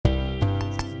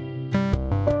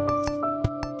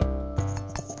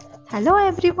Hello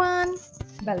everyone.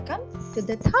 Welcome to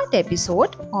the third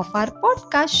episode of our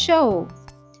podcast show.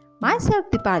 Myself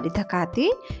Dipali Thakate,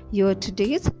 your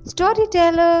today's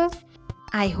storyteller.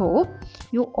 I hope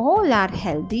you all are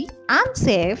healthy and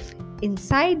safe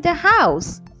inside the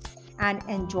house and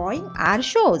enjoying our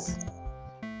shows.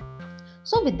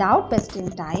 So without wasting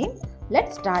time,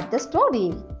 let's start the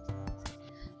story.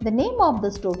 The name of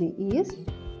the story is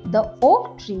The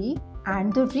Oak Tree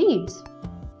and the Reeds.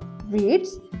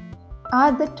 Reeds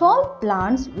are the tall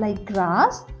plants like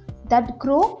grass that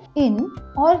grow in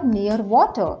or near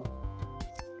water.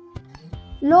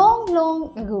 Long,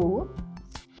 long ago,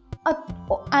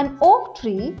 an oak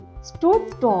tree stood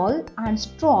tall and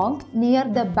strong near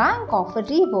the bank of a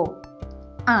river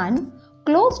and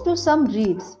close to some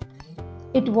reeds.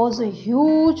 It was a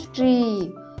huge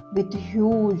tree with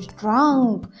huge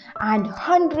trunk and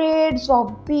hundreds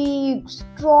of big,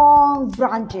 strong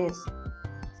branches.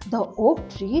 The oak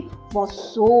tree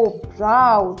was so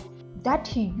proud that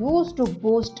he used to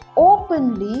boast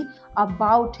openly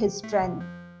about his strength.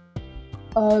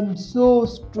 I'm so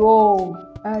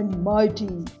strong and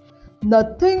mighty.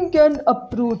 Nothing can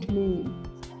uproot me.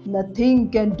 Nothing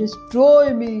can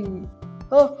destroy me.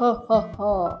 Ha ha ha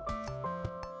ha.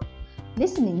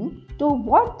 Listening to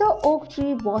what the oak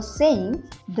tree was saying,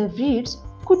 the reeds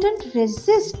couldn't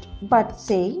resist but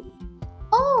say,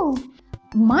 "Oh,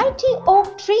 mighty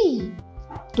oak tree,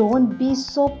 don't be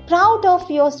so proud of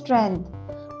your strength.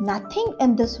 Nothing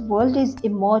in this world is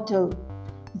immortal.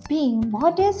 Being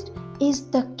modest is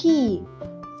the key."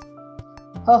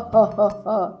 Ha ha ha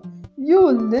ha! You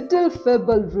little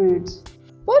feeble reeds.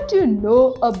 What do you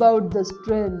know about the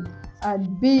strength and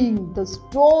being the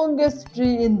strongest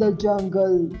tree in the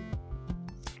jungle?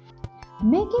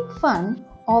 Making fun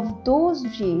of those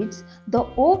reeds, the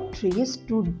oak tree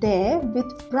stood there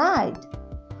with pride.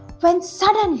 When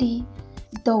suddenly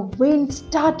the wind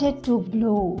started to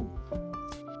blow.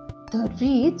 The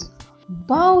reeds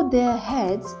bowed their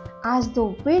heads as the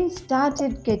wind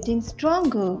started getting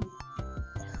stronger.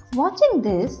 Watching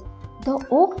this, the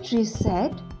oak tree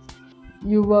said,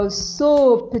 "You are so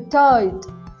petite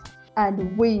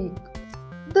and weak.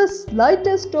 The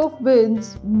slightest of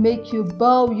winds make you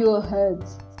bow your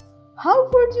heads. How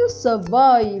would you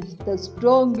survive the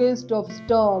strongest of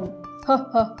storms? Ha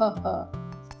ha ha ha."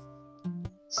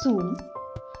 Soon,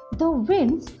 the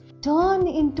winds turned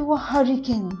into a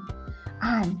hurricane,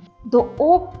 and the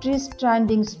oak tree,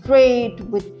 standing straight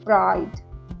with pride,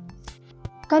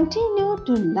 continued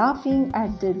to laughing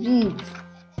at the reeds.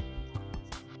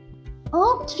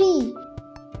 "Oak tree,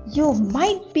 you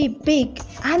might be big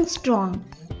and strong,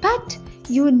 but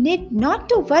you need not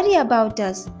to worry about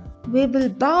us. We will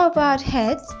bow our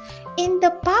heads in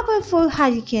the powerful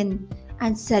hurricane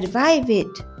and survive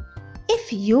it.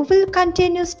 If you will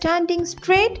continue standing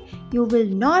straight, you will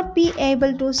not be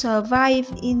able to survive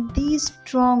in these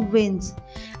strong winds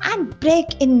and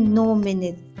break in no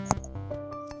minute."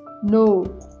 "No,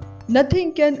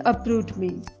 nothing can uproot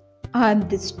me. I am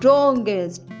the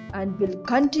strongest and will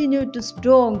continue to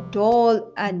stand tall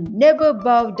and never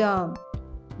bow down,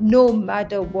 no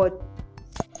matter what."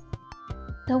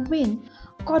 The wind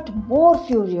got more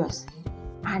furious,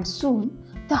 and soon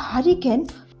the hurricane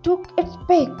took its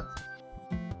peak.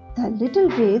 The little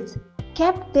reeds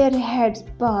kept their heads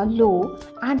low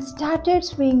and started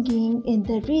swinging in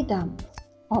the rhythm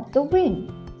of the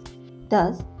wind,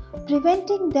 thus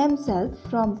preventing themselves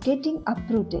from getting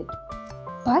uprooted.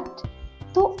 But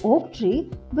the oak tree,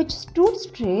 which stood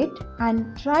straight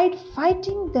and tried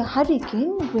fighting the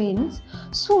hurricane winds,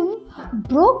 soon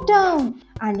broke down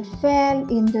and fell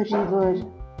in the river.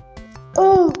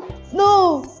 "Oh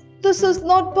no, this is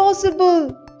not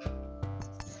possible."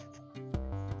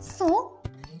 "So,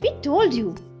 we told you.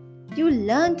 You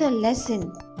learned a lesson."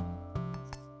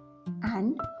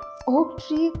 And oak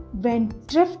tree went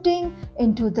drifting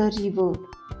into the river,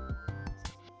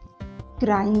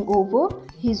 crying over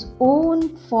his own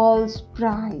false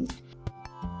pride.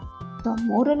 The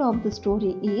moral of the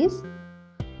story is,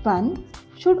 one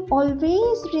should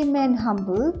always remain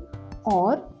humble,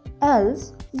 or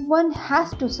else one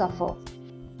has to suffer.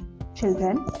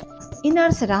 Children, in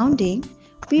our surrounding,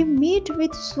 we meet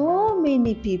with so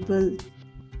many people.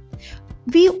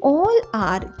 We all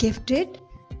are gifted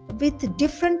with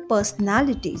different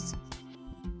personalities.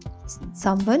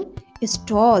 Someone is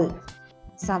tall,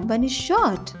 someone is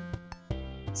short,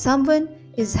 someone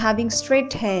is having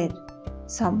straight hair,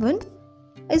 someone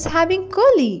is having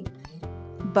curly.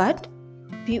 But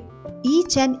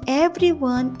each and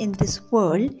everyone in this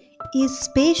world is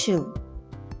special.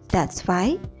 That's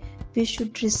why we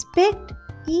should respect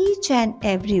each and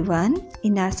everyone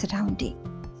in our surrounding.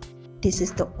 This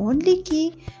is the only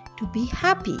key to be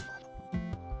happy.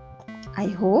 I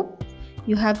hope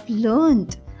you have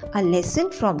learned a lesson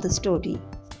from the story.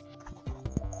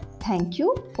 Thank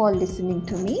you for listening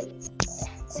to me.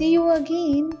 See you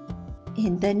again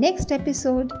in the next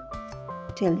episode.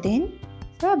 Till then,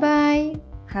 bye bye.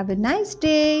 Have a nice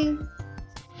day.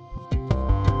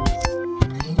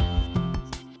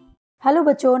 Hello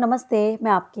बच्चों, नमस्ते।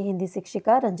 मैं आपकी हिंदी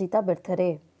शिक्षिका Ranjita Birthare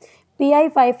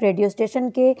PI5 radio station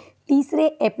के तीसरे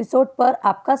episode पर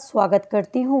आपका स्वागत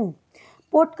करती हूँ।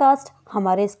 पॉडकास्ट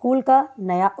हमारे स्कूल का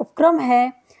नया उपक्रम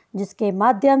है जिसके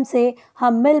माध्यम से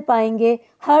हम मिल पाएंगे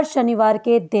हर शनिवार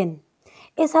के दिन।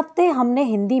 इस हफ्ते हमने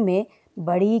हिंदी में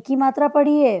बड़ी ई की मात्रा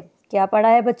पढ़ी है। क्या पढ़ा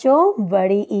है बच्चों?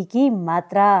 बड़ी ई की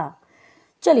मात्रा।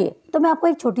 चलिए, तो मैं आपको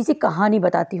एक छोटी सी कहानी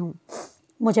बताती हूँ।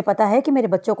 मुझे पता है कि मेरे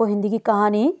बच्चों को हिंदी की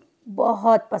कहानी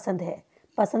बहुत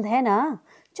पसंद है ना?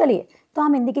 चलिए, तो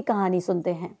हम हिंदी की कहानी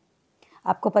सुनते हैं।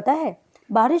 आपको पता है,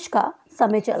 बारिश का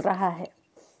समय चल रहा है।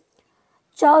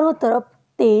 चारों तरफ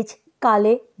तेज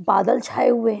काले बादल छाए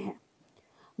हुए हैं।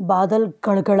 बादल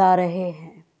गड़गड़ा रहे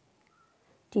हैं,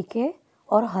 ठीक है,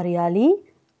 और हरियाली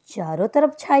चारों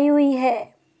तरफ छाई हुई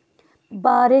है।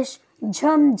 बारिश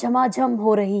झमाझम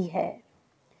हो रही है।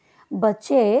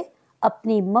 बच्चे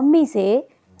अपनी मम्मी से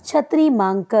छतरी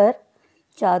मांगकर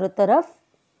चारों तरफ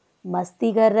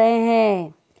मस्ती कर रहे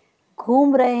हैं,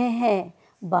 घूम रहे हैं,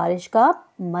 बारिश का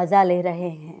मजा ले रहे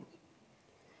हैं।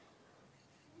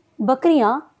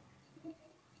 बकरियां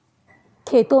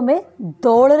खेतों में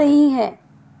दौड़ रही हैं,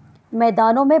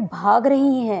 मैदानों में भाग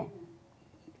रही हैं।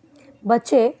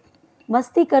 बच्चे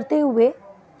मस्ती करते हुए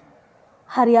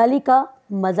हरियाली का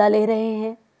मजा ले रहे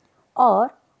हैं और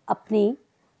अपनी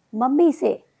मम्मी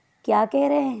से क्या कह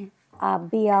रहे हैं? आप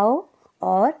भी आओ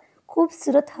और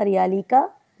खूबसूरत हरियाली का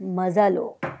मजा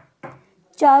लो।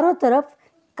 चारों तरफ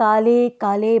काले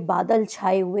काले बादल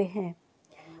छाए हुए हैं।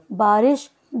 बारिश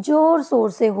जोर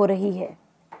शोर से हो रही है।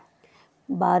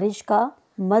 बारिश का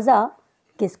मजा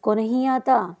किसको नहीं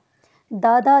आता?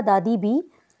 दादा दादी भी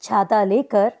छाता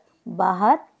लेकर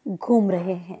बाहर घूम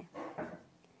रहे हैं।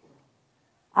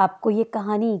 आपको ये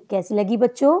कहानी कैसी लगी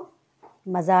बच्चों?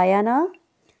 मजा आया ना?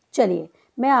 चलिए,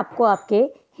 मैं आपको आपके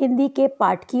हिंदी के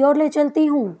पाठ की ओर ले चलती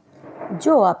हूँ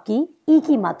जो आपकी ई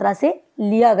की मात्रा से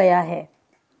लिया गया है।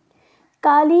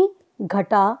 काली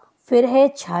घटा फिर है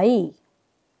छाई,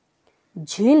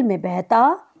 झील में बहता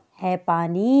है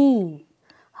पानी,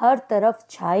 हर तरफ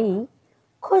छाई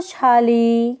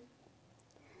खुशहाली,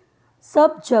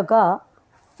 सब जगह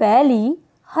फैली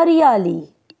हरियाली,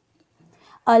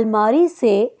 अलमारी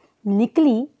से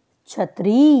निकली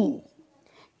छतरी,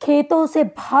 खेतों से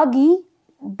भागी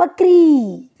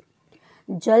बकरी,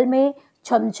 जल में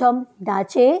छमछम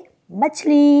नाचे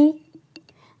मछली,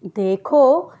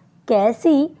 देखो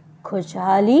कैसी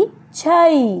खुशहाली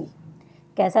छाई।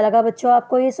 कैसा लगा बच्चों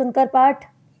आपको ये सुनकर पाठ?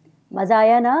 मजा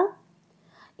आया ना?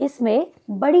 इसमें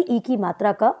बड़ी ई की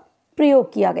मात्रा का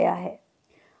प्रयोग किया गया है।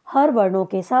 हर वर्णों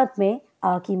के साथ में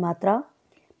आ की मात्रा,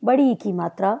 बड़ी ई की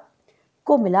मात्रा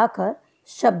को मिलाकर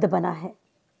शब्द बना है।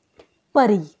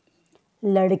 परी,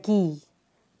 लड़की,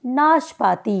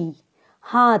 नाशपाती,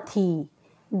 हाथी,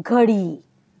 घड़ी,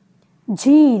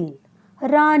 झील,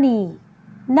 रानी,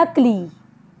 नकली,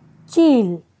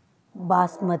 चील,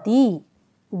 बासमती,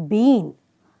 बीन,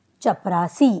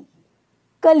 चपरासी,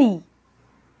 कली,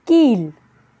 कील,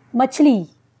 मछली,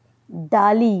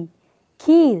 डाली,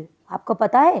 खीर। आपको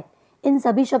पता है इन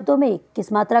सभी शब्दों में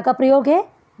किस मात्रा का प्रयोग है?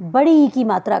 बड़ी ई की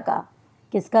मात्रा का।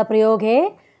 किसका प्रयोग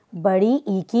है? बड़ी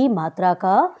ई की मात्रा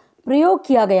का प्रयोग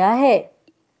किया गया है।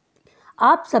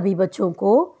 आप सभी बच्चों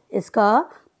को इसका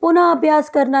पुनः अभ्यास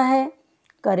करना है।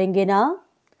 करेंगे ना?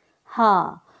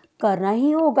 हाँ, करना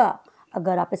ही होगा।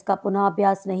 अगर आप इसका पुनः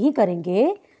अभ्यास नहीं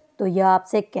करेंगे तो यह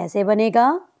आपसे कैसे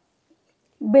बनेगा?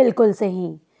 बिल्कुल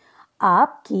सही।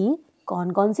 आपकी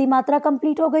कौन कौन सी मात्रा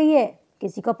कंप्लीट हो गई है?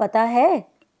 किसी को पता है?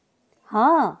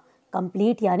 हाँ,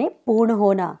 कंप्लीट यानी पूर्ण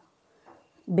होना।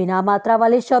 बिना मात्रा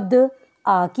वाले शब्द,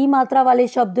 आ की मात्रा वाले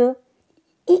शब्द,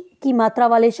 इ की मात्रा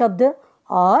वाले शब्द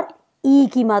और ई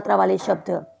की मात्रा वाले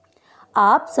शब्द।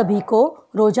 आप सभी को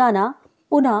रोजाना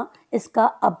पुनः इसका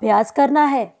अभ्यास करना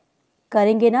है।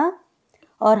 करेंगे ना?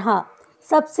 और हाँ,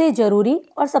 सबसे जरूरी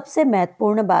और सबसे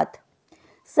महत्वपूर्ण बात,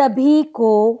 सभी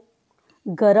को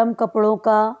गर्म कपड़ों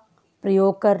का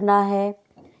प्रयोग करना है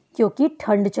क्योंकि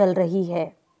ठंड चल रही है,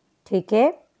 ठीक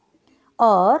है?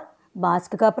 और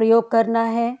मास्क का प्रयोग करना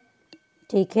है,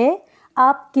 ठीक है?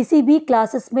 आप किसी भी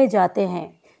क्लासेस में जाते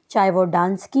हैं, चाहे वो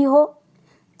डांस की हो,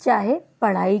 चाहे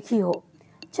पढ़ाई की हो,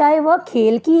 चाहे वह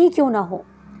खेल की ही क्यों ना हो,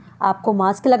 आपको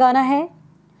मास्क लगाना है,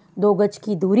 2 गज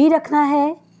की दूरी रखना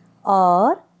है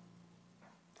और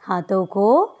हाथों को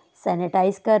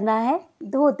सैनिटाइज करना है,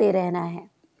 धोते रहना है,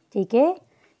 ठीक है,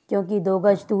 क्योंकि 2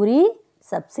 गज दूरी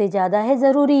सबसे ज़्यादा है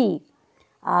ज़रूरी।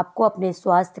 आपको अपने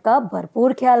स्वास्थ्य का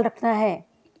भरपूर ख्याल रखना है,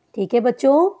 ठीक है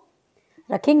बच्चों,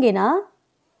 रखेंगे ना?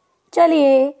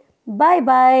 चलिए बाय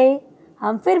बाय,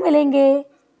 हम फिर मिलेंगे।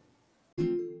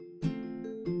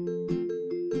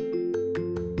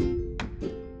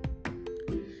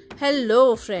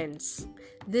 Hello friends,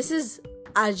 this is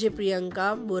RJ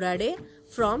Priyanka Borade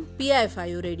from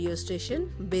PI5 radio station,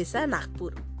 Besa,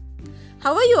 Nagpur.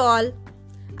 How are you all?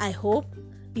 I hope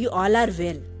you all are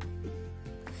well.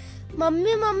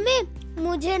 Mummy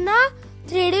मुझे ना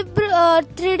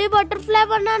 3D बटरफ्लाई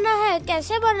बनाना है,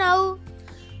 कैसे बनाऊं?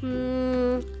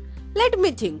 Let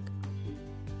me think.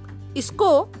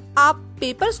 इसको आप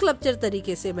पेपर स्कल्पचर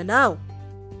तरीके से बनाओ।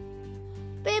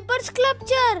 Paper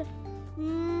sculpture?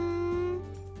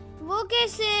 वो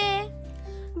कैसे?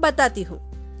 बताती हूँ।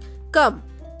 Come.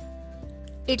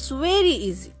 It's very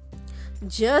easy.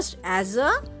 Just as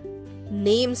a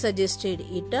name suggested,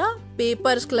 it a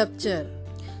paper sculpture.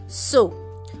 So,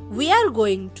 we are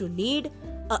going to need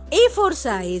a A4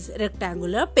 size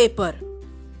rectangular paper.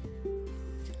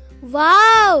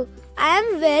 Wow! I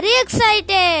am very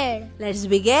excited. Let's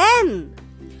begin.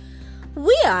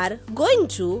 We are going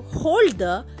to hold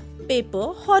the paper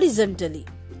horizontally.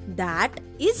 That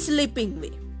is sleeping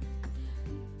way.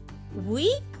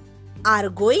 We are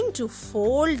going to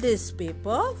fold this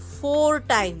paper 4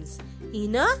 times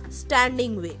in a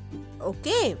standing way.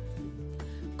 Okay?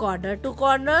 Corner to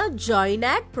corner join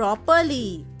at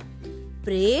properly.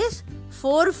 Press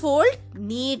 4 fold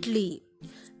neatly.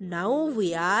 Now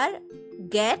we are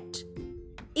get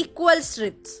equal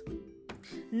strips.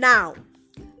 Now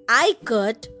I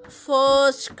cut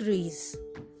first crease.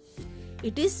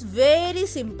 It is very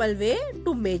simple way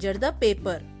to measure the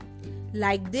paper.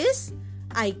 Like this,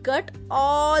 I cut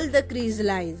all the crease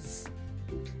lines.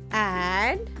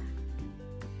 And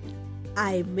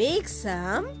I make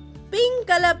some pink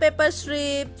color paper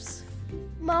strips.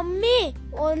 Mummy,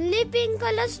 only pink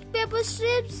color paper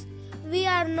strips? We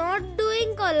are not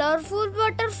doing colorful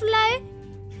butterfly?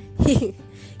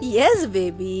 Yes,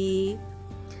 baby.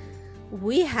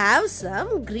 We have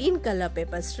some green color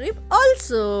paper strip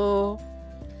also.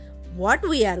 What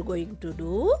we are going to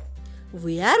do?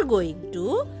 We are going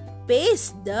to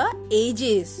paste the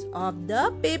edges of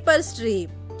the paper strip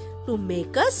to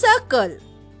make a circle.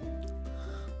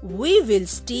 We will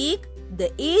stick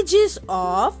the edges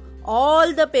of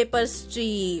all the paper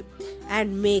strip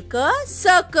and make a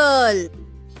circle.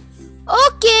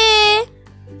 Okay.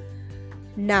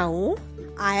 Now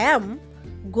I am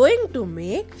going to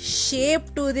make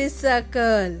shape to this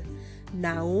circle.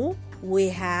 Now we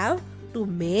have to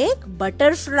make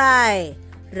butterfly,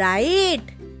 right?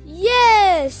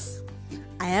 Yes.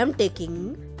 I am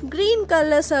taking green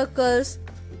color circles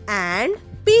and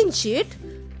pinch it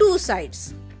 2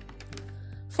 sides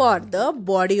for the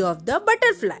body of the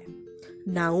butterfly.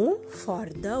 Now for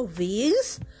the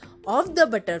wings of the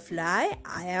butterfly,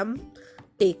 I am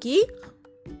taking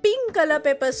pink color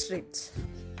paper strips.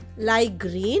 Like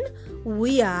green,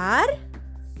 we are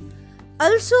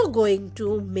also going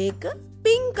to make a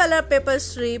pink color paper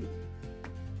strip.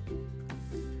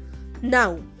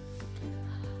 Now,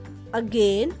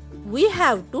 again, we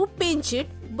have to pinch it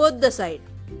both the side.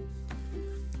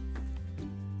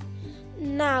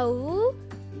 Now,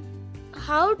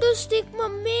 how to stick,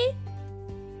 Mummy?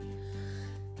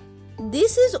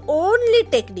 This is only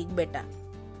technique, beta.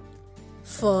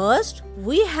 First,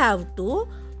 we have to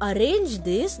arrange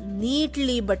this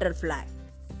neatly butterfly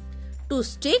to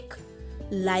stick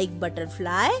like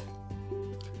butterfly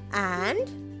and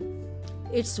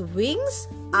its wings.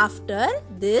 After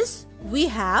this, we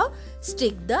have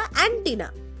stick the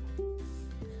antenna.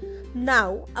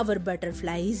 Now our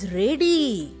butterfly is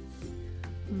ready.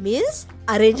 Means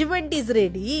arrangement is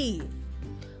ready.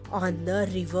 On the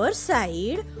reverse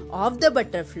side of the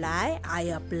butterfly, I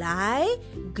apply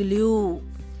glue.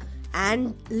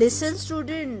 And listen,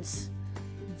 students,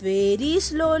 very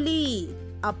slowly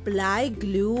apply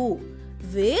glue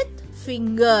with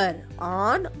finger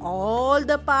on all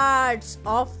the parts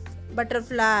of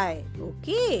butterfly.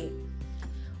 Okay.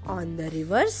 On the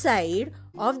reverse side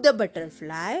of the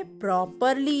butterfly,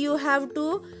 properly you have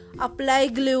to apply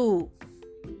glue.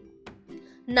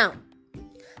 Now,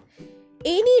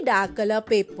 any dark color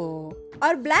paper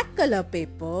or black color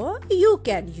paper, you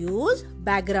can use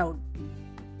background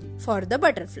for the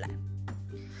butterfly.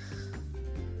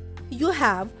 You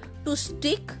have to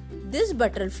stick this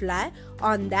butterfly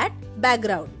on that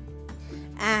background.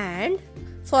 And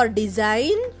for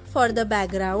design for the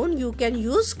background, you can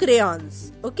use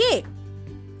crayons. Okay.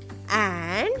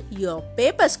 and your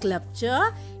paper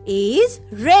sculpture is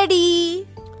ready.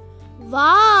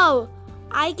 Wow!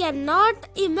 I cannot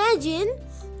imagine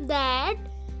that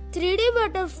 3D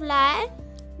butterfly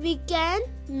we can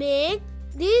make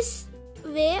this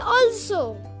way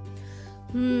also.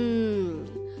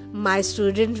 My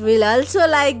students will also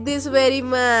like this very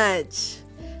much.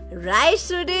 Right,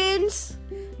 students?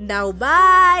 Now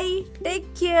bye.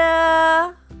 Take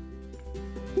care.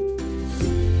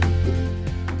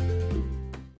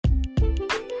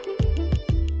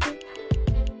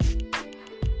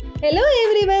 Hello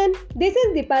everyone, this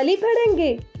is Dipali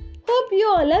Khadange. Hope you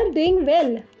all are doing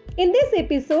well. In this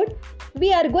episode,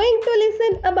 we are going to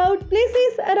listen about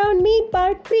places around me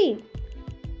part 3.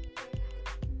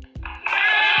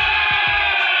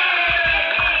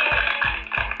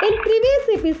 In previous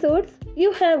episodes,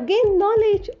 you have gained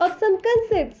knowledge of some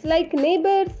concepts like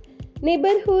neighbors,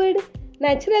 neighborhood,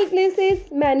 natural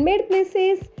places, man-made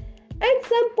places, and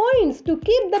some points to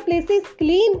keep the places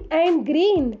clean and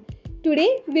green.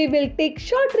 Today, we will take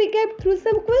short recap through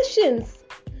some questions.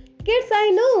 Kids,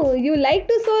 I know you like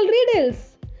to solve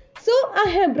riddles. So, I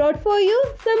have brought for you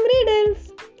some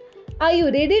riddles. Are you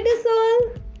ready to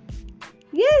solve?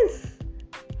 Yes.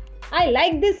 I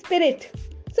like this spirit.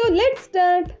 So, let's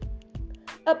start.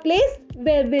 A place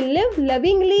where we live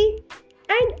lovingly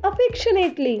and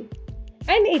affectionately.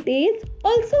 And it is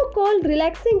also called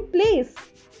relaxing place.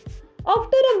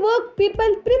 After a work,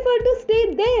 people prefer to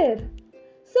stay there.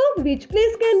 So, which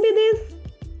place can be this?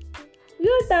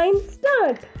 Your time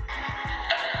start.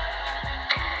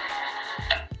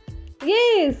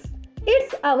 Yes,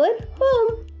 it's our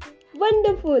home.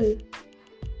 Wonderful.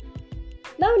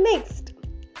 Now next.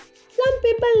 Some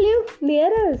people live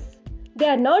near us. They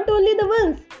are not only the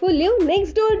ones who live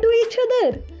next door to each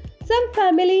other. Some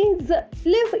families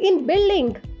live in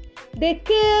building. They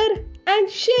care and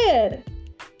share.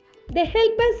 They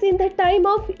help us in the time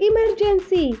of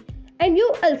emergency. And you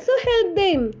also help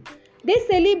them. They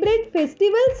celebrate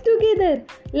festivals together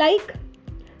like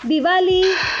Diwali,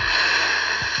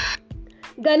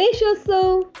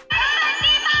 Ganeshotsav,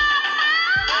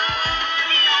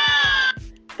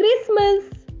 Christmas,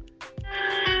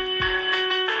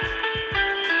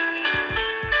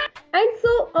 and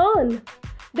so on.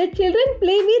 The children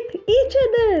play with each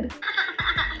other.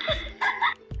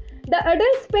 The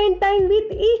adults spend time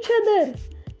with each other.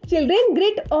 Children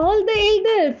greet all the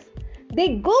elders.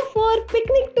 They go for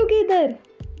picnic together.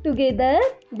 Together,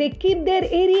 they keep their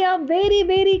area very,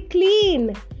 very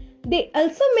clean. They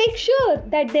also make sure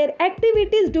that their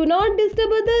activities do not disturb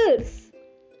others.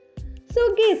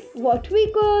 So guess what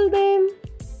we call them?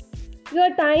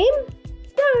 Your time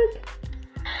start.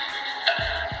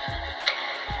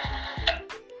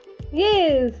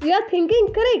 Yes, you are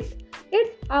thinking correct.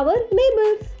 It's our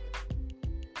neighbors.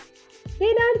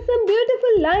 There are some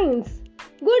beautiful lines.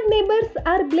 Good neighbors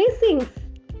are blessings.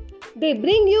 They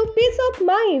bring you peace of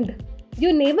mind.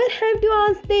 You never have to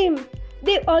ask them.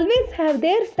 They always have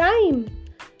their time.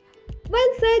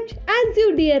 One such as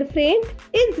you, dear friend,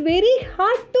 is very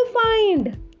hard to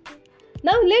find.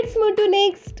 Now let's move to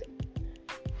next.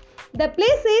 The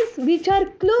places which are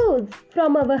close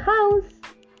from our house.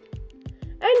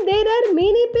 And there are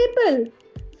many people.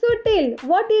 So tell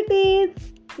what it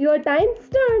is. Your time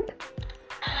start.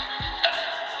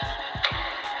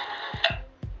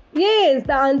 Yes,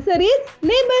 the answer is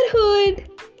neighborhood.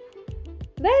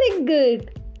 Very good.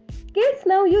 Kids,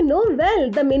 now you know well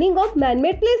the meaning of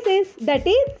man-made places. That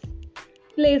is,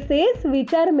 places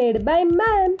which are made by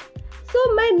man.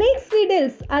 So my next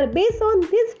riddles are based on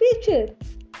this feature.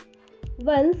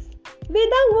 Once,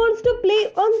 Vedang wants to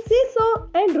play on seesaw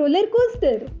and roller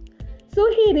coaster.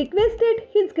 So he requested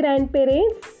his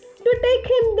grandparents to take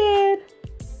him there.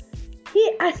 He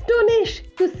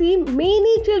astonished to see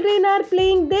many children are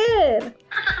playing there.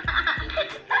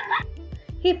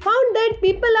 He found that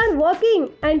people are walking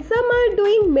and some are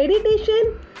doing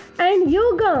meditation and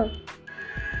yoga.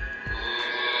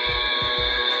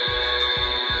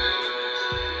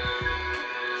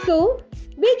 So,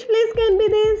 which place can be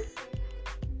this?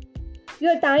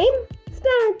 Your time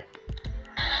start.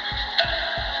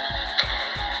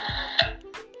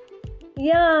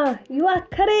 Yeah, you are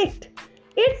correct.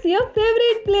 It's your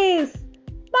favorite place,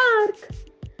 park.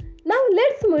 Now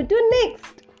let's move to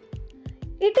next.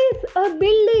 It is a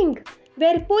building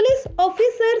where police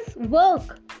officers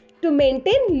work to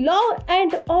maintain law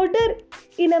and order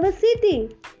in our city.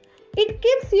 It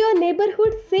keeps your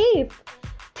neighborhood safe.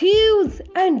 Thieves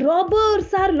and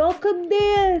robbers are locked up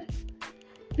there.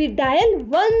 We dial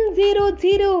 100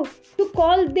 to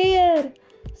call there.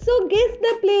 So guess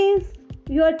the place.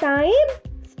 Your time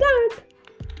start.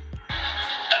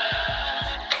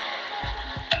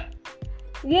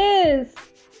 Yes,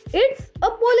 it's a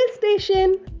police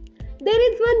station.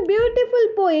 There is one beautiful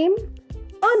poem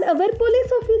on our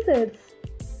police officers.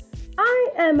 I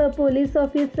am a police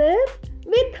officer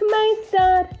with my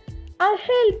star. I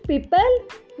help people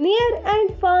near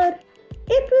and far.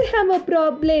 If you have a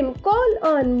problem, call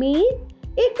on me.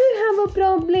 If you have a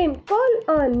problem, call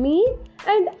on me,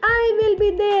 and I will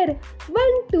be there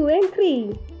 1, 2, and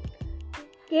 3.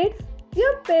 Kids,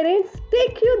 your parents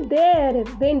take you there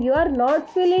when you are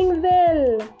not feeling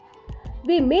well.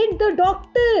 We meet the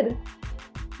doctor.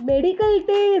 Medical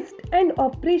tests and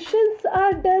operations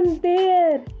are done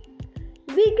there.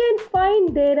 We can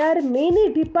find there are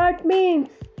many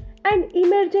departments and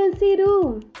emergency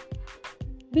room.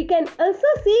 We can also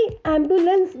see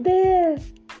ambulance there.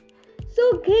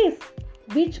 So guess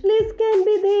which place can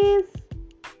be this?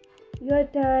 Your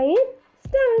time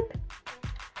start.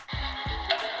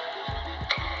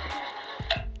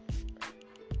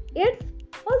 It's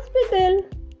hospital.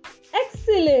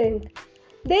 Excellent.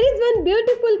 There is one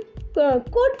beautiful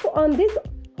quote on this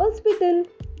hospital.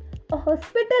 A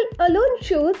hospital alone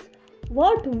shows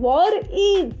what war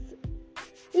is.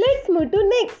 Let's move to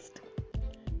next.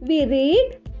 We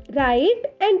read, write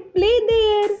and play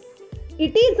there.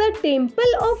 It is a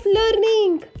temple of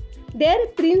learning. Their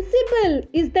principal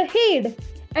is the head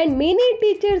and many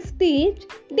teachers teach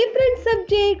different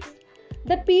subjects.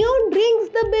 The peon rings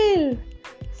the bell.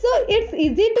 So it's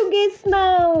easy to guess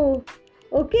now.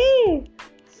 Okay.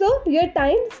 So your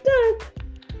time starts.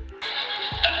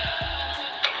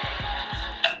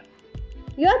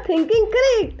 You are thinking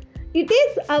correct. It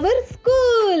is our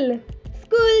school.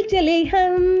 School chale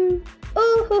hum.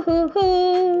 Oh ho ho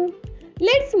ho.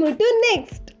 Let's move to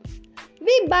next.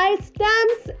 We buy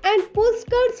stamps and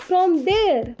postcards from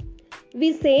there.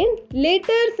 We send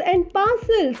letters and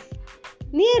parcels.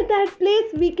 Near that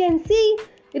place we can see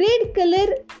red color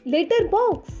letter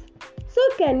box. So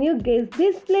can you guess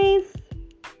this place?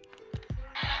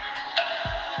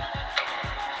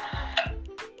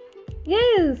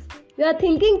 Yes, you are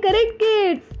thinking correct,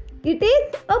 kids. It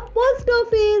is a post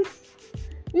office.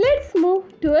 Let's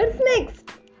move towards next.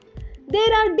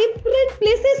 There are different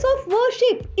places of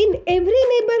worship in every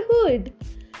neighborhood.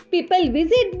 People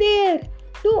visit there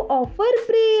to offer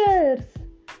prayers.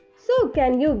 So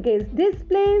can you guess this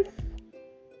place?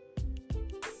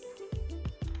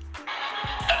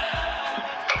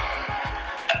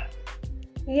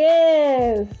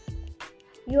 Yes,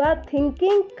 you are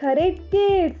thinking correct,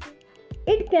 kids.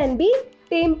 It can be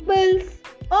temples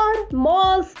or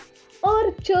mosques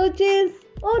or churches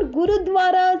or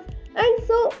gurudwaras and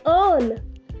so on.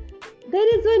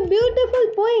 There is one beautiful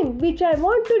poem which I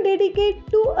want to dedicate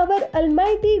to our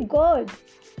Almighty God.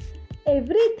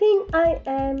 Everything I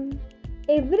am,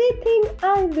 everything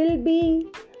I will be,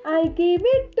 I give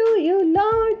it to you,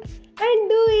 Lord, and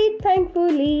do it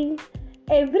thankfully.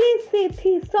 Every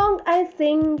song I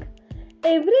sing,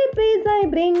 every praise I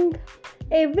bring,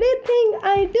 everything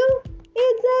I do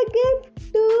is a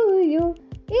gift to you,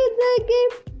 is a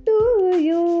gift to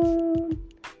you.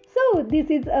 So this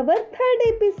is our third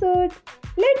episode.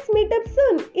 Let's meet up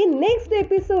soon in next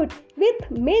episode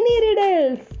with many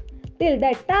riddles. Till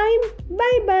that time,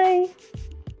 bye bye.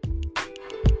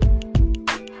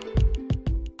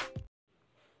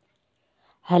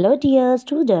 Hello, dear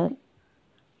student.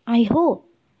 I hope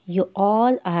you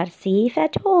all are safe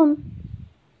at home.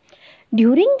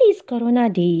 During these Corona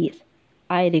days,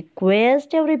 I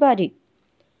request everybody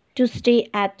to stay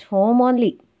at home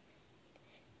only.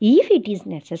 If it is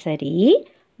necessary,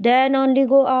 then only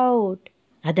go out.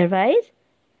 Otherwise,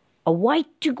 avoid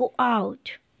to go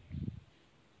out.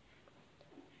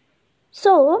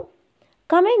 So,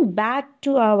 coming back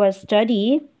to our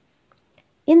study,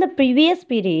 in the previous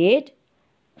period,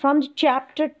 from the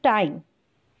chapter time,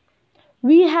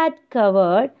 we had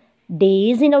covered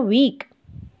days in a week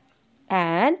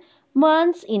and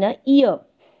months in a year.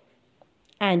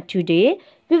 And today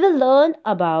we will learn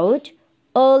about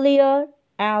earlier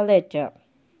and later.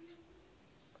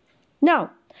 Now,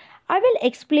 I will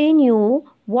explain you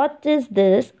what is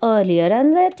this earlier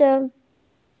and later.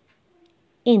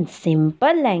 In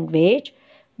simple language,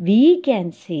 we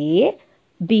can say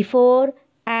before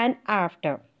and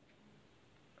after.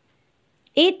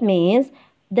 It means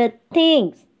the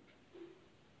things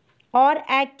or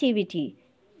activity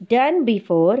done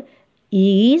before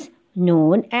is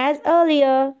known as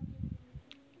earlier,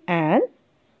 and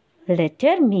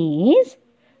later means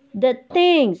the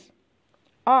things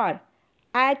or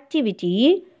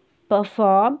activity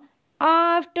performed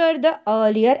after the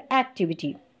earlier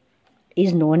activity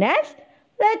is known as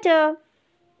later.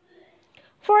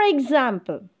 For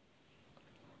example,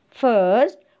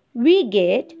 first we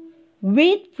get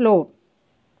with flour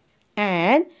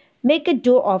and make a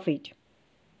dough of it.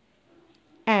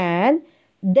 And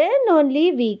then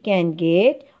only we can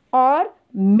get or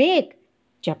make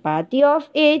chapati of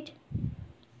it.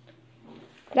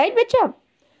 Right, bacha?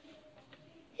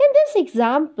 In this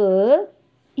example,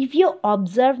 if you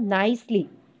observe nicely,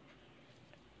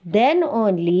 then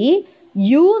only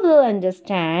you will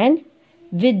understand.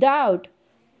 Without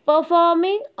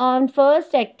performing on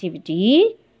first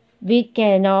activity, we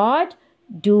cannot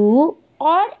do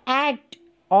or act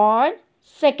on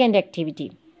second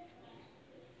activity.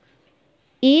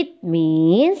 It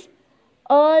means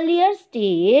earlier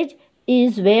stage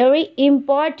is very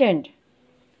important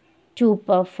to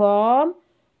perform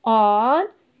on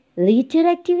later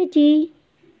activity.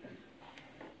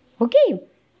 Okay.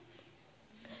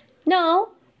 Now,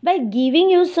 by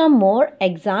giving you some more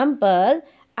example,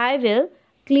 I will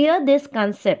clear this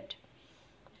concept.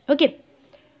 Okay.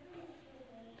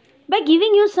 By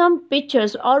giving you some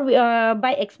pictures or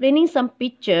by explaining some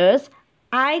pictures,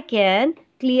 I can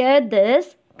clear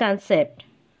this concept.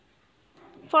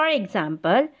 For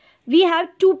example, we have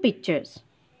two pictures.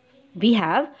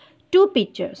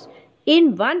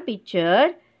 In one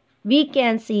picture, we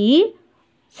can see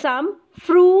some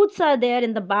fruits are there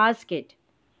in the basket.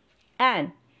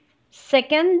 And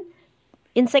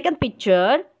in second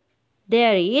picture,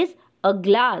 there is a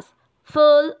glass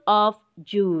full of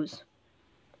juice.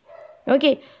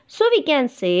 Okay, so we can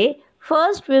say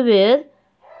first we will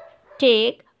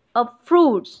take a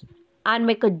fruits and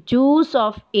make a juice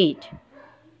of it.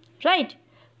 Right?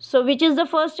 So which is the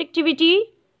first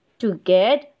activity? To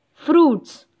get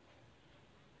fruits.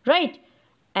 Right?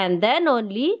 And then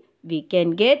only we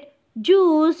can get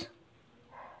juice.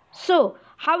 So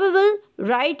how we will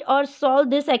write or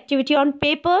solve this activity on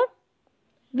paper?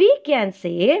 We can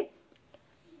say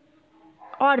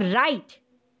or write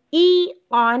E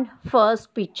on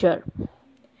first picture.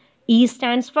 E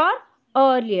stands for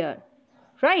earlier.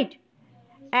 Right?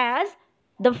 As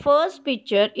the first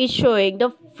picture is showing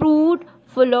the fruit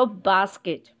full of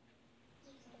basket.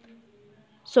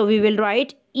 So we will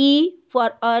write E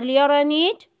for earlier on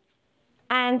it.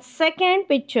 And second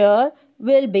picture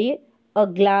will be a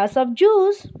glass of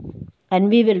juice. And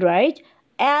we will write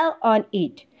L on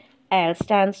it. L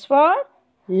stands for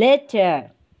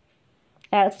letter.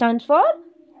 L stands for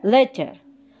letter.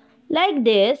 Like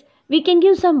this, we can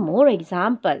give some more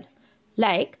example.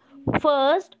 Like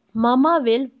first, Mama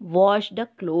will wash the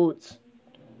clothes.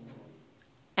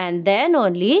 And then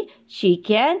only she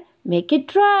can make it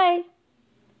dry.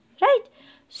 Right?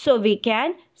 So we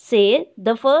can say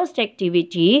the first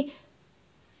activity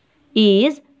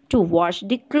is to wash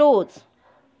the clothes.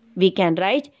 We can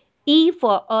write E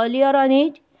for earlier on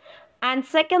it. And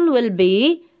second will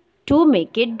be to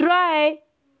make it dry.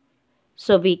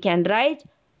 So we can write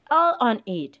L on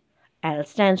it. L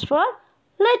stands for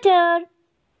letter.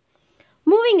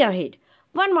 Moving ahead,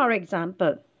 one more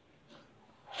example.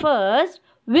 First,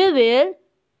 we will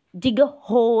dig a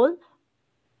hole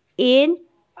in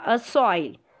a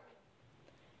soil.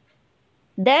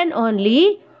 Then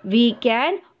only we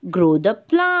can grow the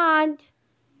plant.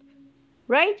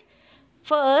 Right?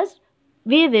 First,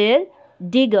 we will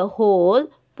dig a hole,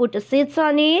 put seeds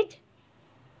on it,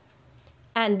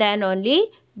 and then only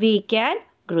we can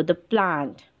grow the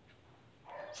plant.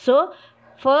 So,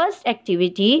 first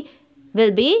activity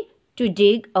will be to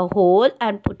dig a hole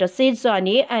and put a seeds on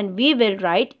it, and we will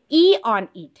write E on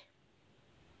it.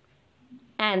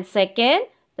 And second,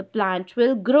 the plant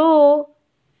will grow.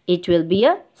 It will be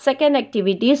a second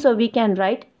activity, so we can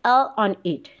write L on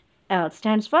it. L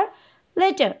stands for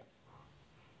letter.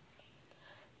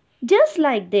 Just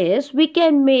like this, we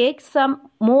can make some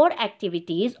more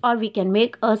activities, or we can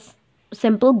make a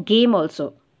simple game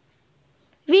also,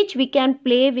 which we can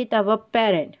play with our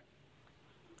parent,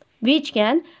 which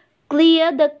can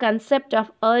clear the concept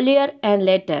of earlier and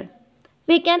later.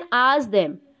 We can ask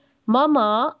them,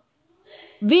 Mama,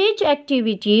 which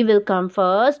activity will come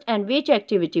first and which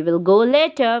activity will go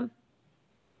later?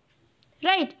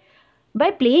 Right?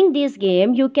 By playing this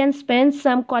game, you can spend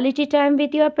some quality time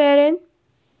with your parent,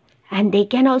 and they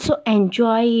can also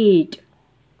enjoy it.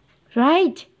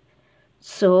 Right?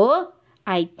 So,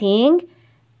 I think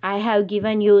I have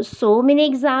given you so many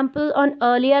examples on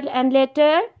earlier and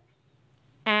later,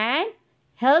 and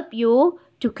help you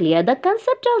to clear the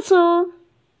concept also.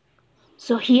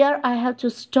 So here I have to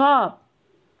stop,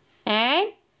 and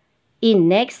in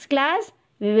next class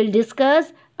we will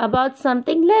discuss about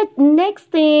something next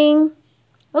thing.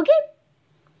 Okay?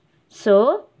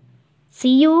 So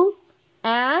see you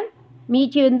and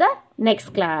meet you in the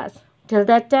next class. Till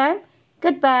that time,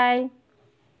 goodbye.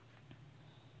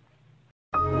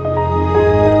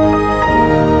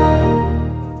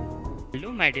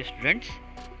 my dear students.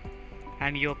 I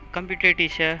am your computer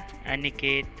teacher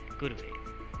Aniket Gurve.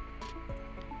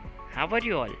 How are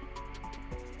you all?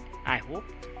 I hope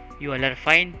you all are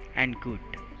fine and good.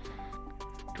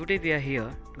 Today we are here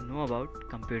to know about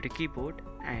computer keyboard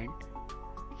and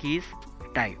keys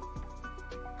type.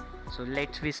 So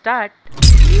let's we start.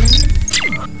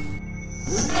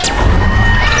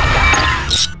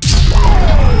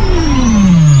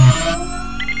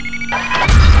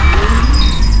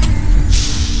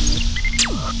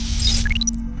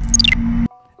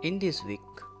 In this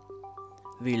week,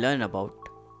 we learn about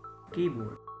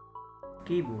keyboard.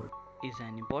 Keyboard is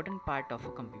an important part of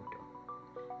a computer.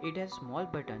 It has small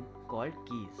button called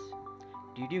keys.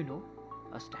 Did you know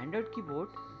a standard keyboard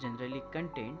generally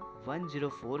contains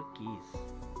 104 keys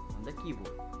on the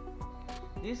keyboard?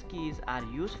 These keys are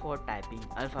used for typing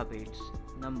alphabets,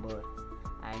 numbers,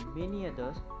 and many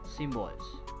other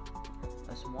symbols.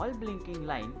 A small blinking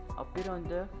line appears on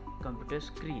the computer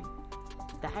screen.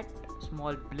 That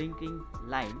small blinking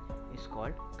line is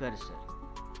called cursor.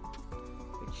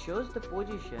 It shows the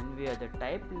position where the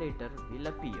typed letter will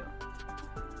appear.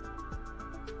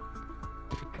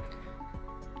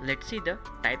 Let's see the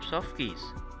types of keys.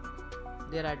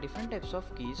 There are different types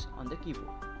of keys on the keyboard.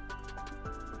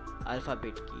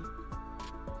 Alphabet key.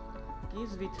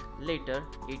 Keys with letter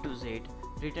A to Z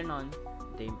written on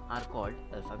them are called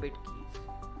alphabet keys.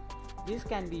 These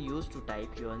can be used to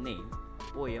type your name,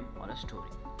 poem, or a story.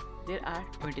 There are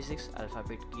 26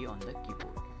 alphabet keys on the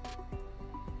keyboard.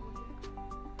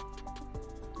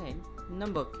 Then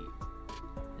number key.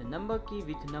 The number key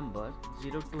with number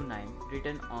 0 to 9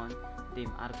 written on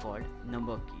them are called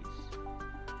number keys.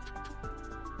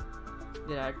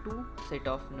 There are two sets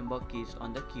of number keys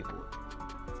on the keyboard.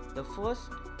 The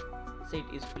first set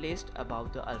is placed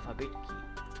above the alphabet key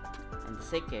and the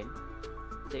second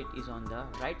set is on the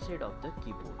right side of the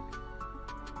keyboard.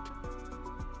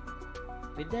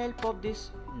 With the help of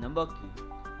this number key,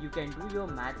 you can do your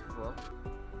math work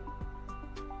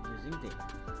using them.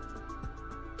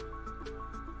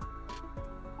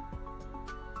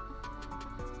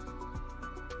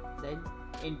 Then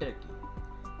enter key.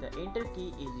 The enter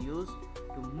key is used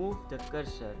to move the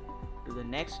cursor to the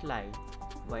next line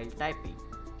while typing.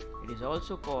 It is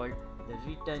also called the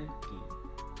return key.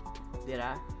 There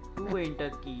are two enter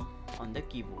keys on the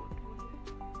keyboard.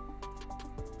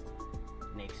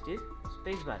 Next is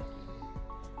spacebar key.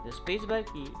 The spacebar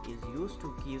key is used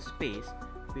to give space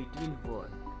between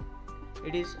words.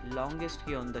 It is longest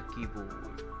key on the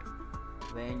keyboard.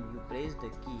 When you press the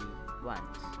key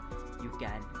once, you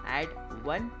can add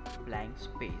one blank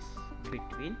space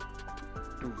between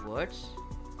two words,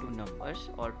 two numbers,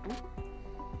 or two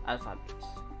alphabets.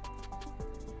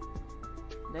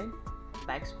 Then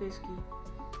backspace key.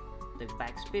 The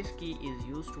backspace key is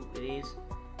used to erase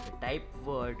the typed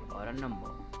word or a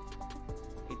number.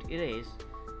 It erases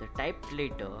the typed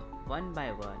letter one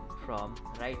by one from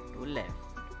right to left.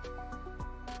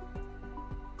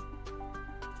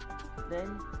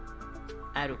 Then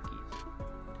arrow keys.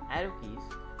 Arrow keys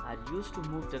are used to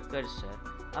move the cursor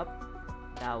up,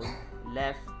 down,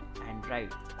 left and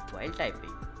right while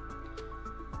typing.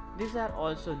 These are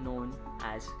also known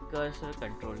as cursor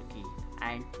control key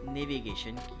and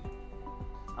navigation key.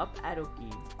 Up arrow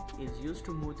key is used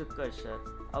to move the cursor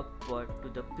upward to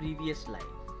the previous line.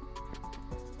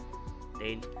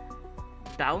 Then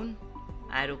down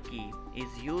arrow key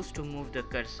is used to move the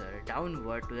cursor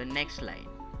downward to the next line.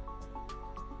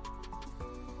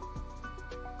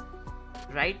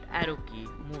 Right arrow key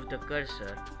moves the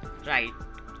cursor right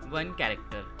one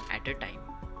character at a time.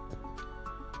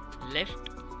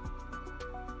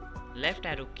 Left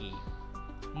arrow key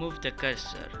moves the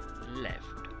cursor left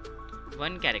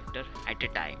one character at a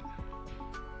time.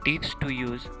 Tips to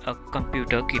use a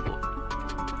computer keyboard.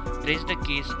 Press the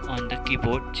keys on the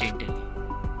keyboard gently.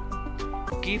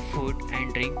 Keep food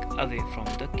and drink away from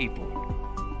the keyboard.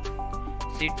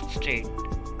 Sit straight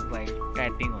while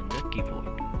typing on the keyboard.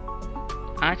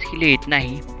 आज के लिए इतना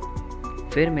ही.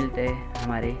 फिर मिलते हैं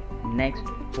हमारे next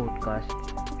podcast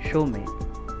show में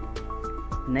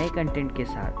नए कंटेंट के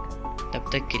साथ. तब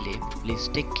तक के लिए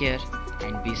please take care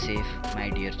and be safe my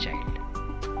dear child.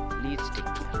 Please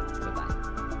take care. Bye-bye.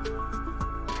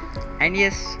 And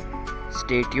yes,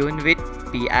 stay tuned with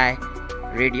PI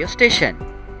radio station.